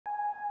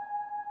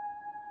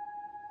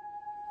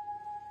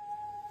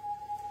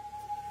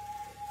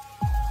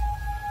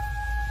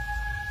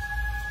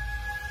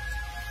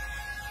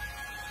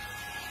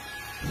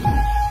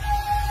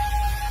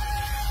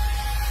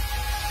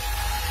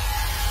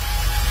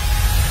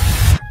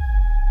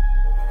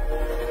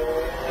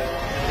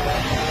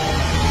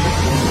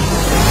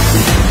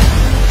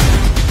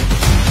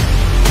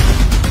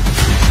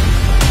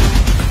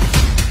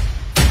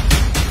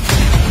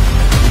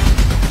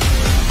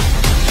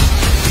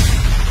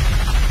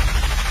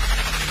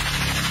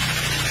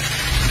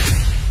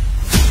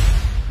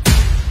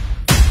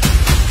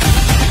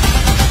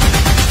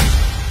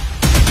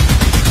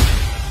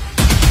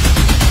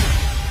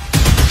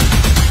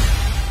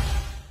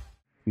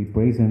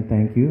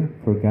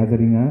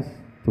gathering us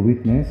to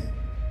witness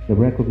the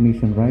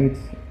recognition rites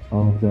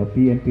of the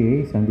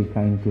PNPA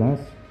Sandikhain class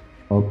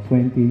of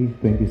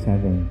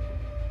 2027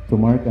 to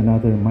mark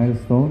another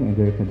milestone in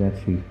their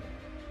cadetship.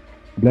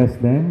 Bless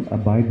them,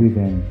 abide with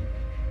them,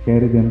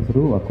 carry them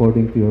through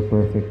according to your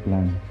perfect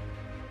plan.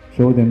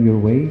 Show them your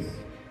ways,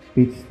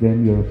 teach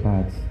them your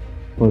paths,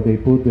 for they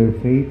put their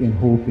faith and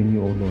hope in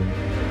you, O Lord.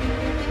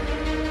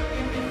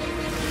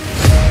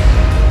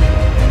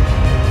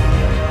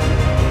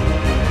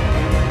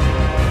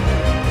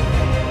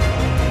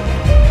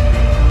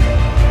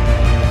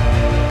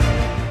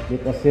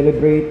 Let us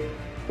celebrate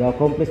the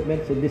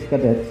accomplishments of these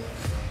cadets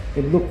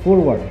and look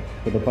forward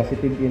to the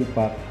positive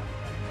impact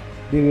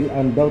they will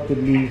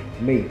undoubtedly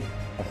make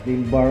as they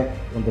embark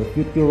on their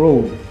future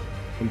roles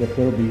in the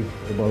service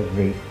of our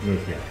great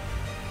nation.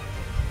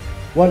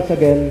 Once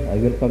again,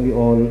 I welcome you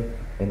all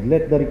and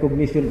let the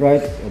recognition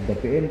rites of the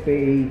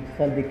PNPA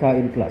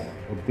Sandikhain class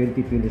of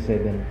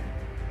 2027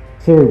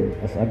 serve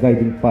as a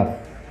guiding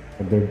path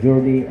on their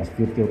journey as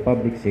future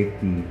public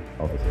safety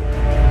officers.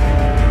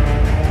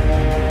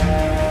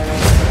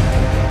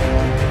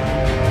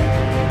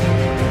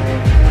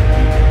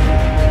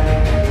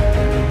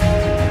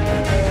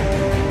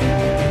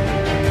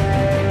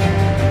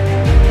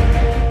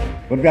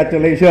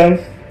 Congratulations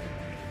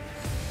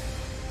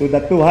to the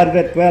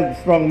 212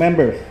 strong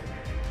members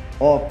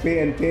of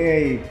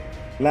PNPA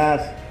Class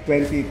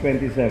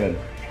 2027.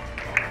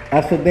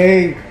 As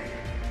today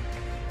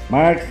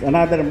marks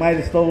another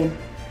milestone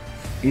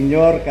in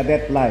your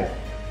cadet life.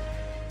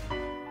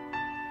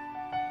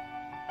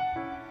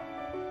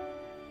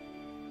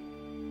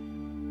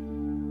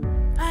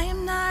 I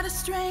am not a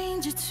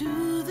stranger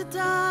to the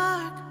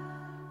dark.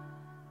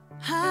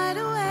 Hide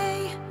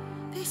away,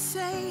 they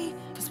say,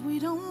 'cause we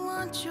don't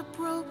want your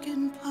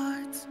broken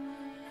parts.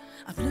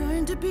 I've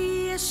learned to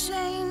be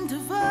ashamed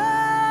of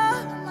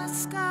all my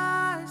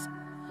scars.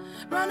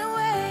 Run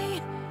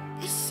away,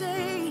 they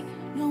say,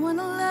 no one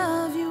will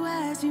love you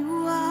as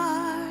you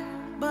are.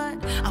 But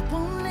I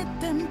won't let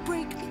them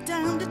break me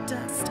down to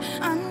dust.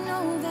 I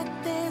know that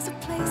there's a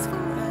place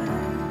for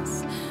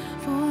us,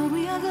 for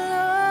we are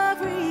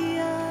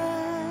glorious.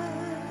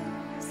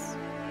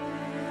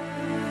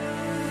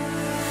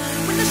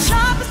 When the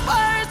sharpest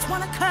words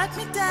wanna cut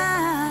me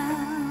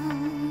down,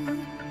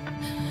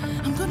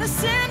 I'm gonna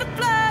send a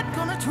flood,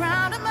 gonna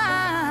drown them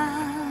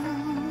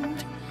out.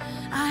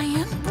 I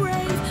am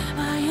brave,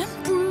 I am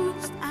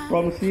bruised.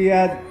 From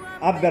Siad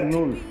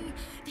Abdernul,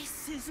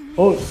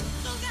 host.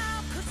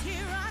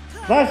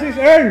 Trust is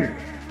earned,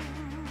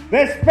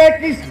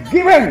 respect is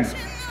given,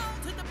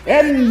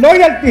 and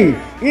loyalty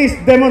is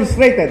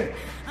demonstrated.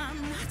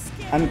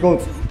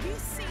 Unquote.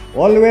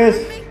 Always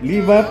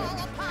live up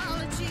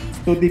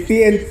to the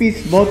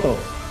PNP's motto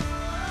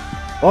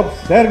of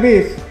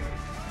service,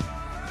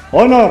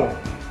 honor,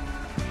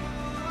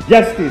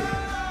 justice,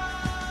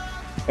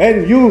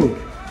 and you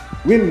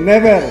will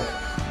never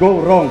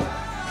go wrong.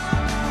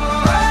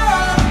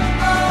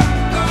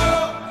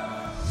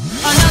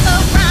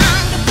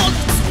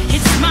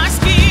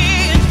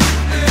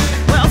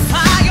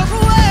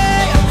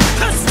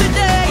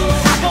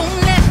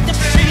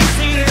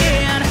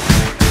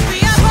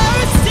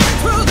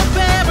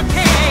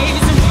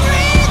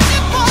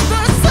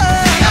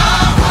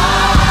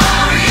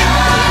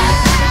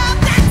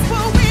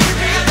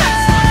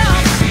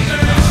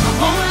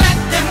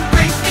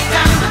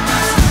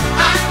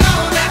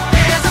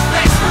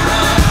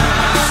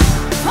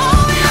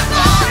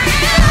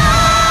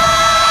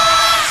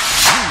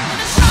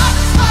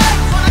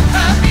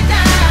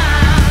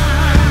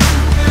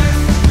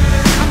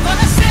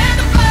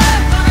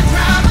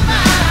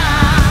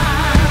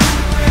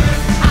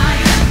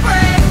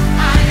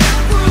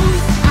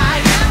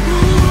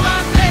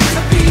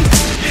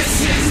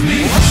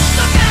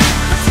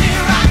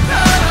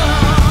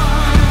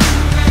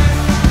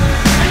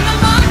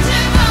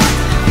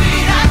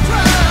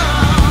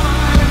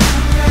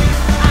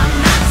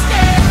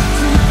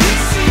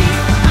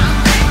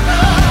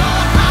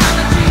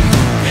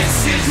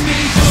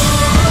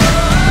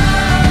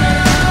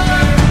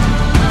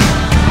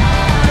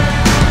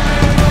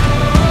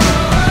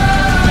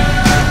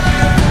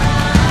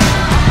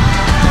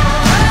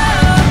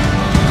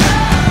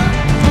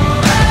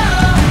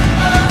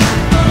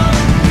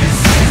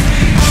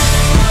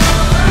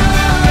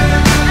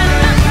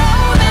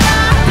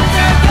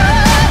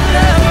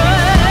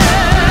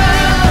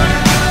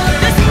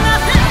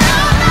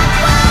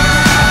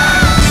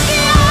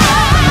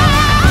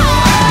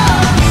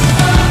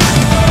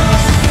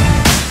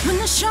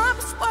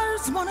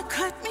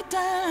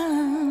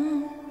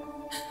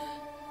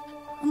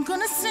 I'm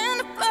gonna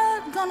send a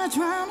flood, gonna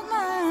drown them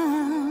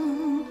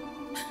out.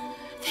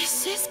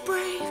 This is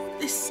brave,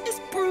 this is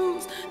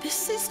bruised,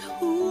 this is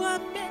who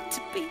I'm meant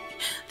to be.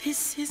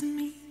 This is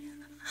me.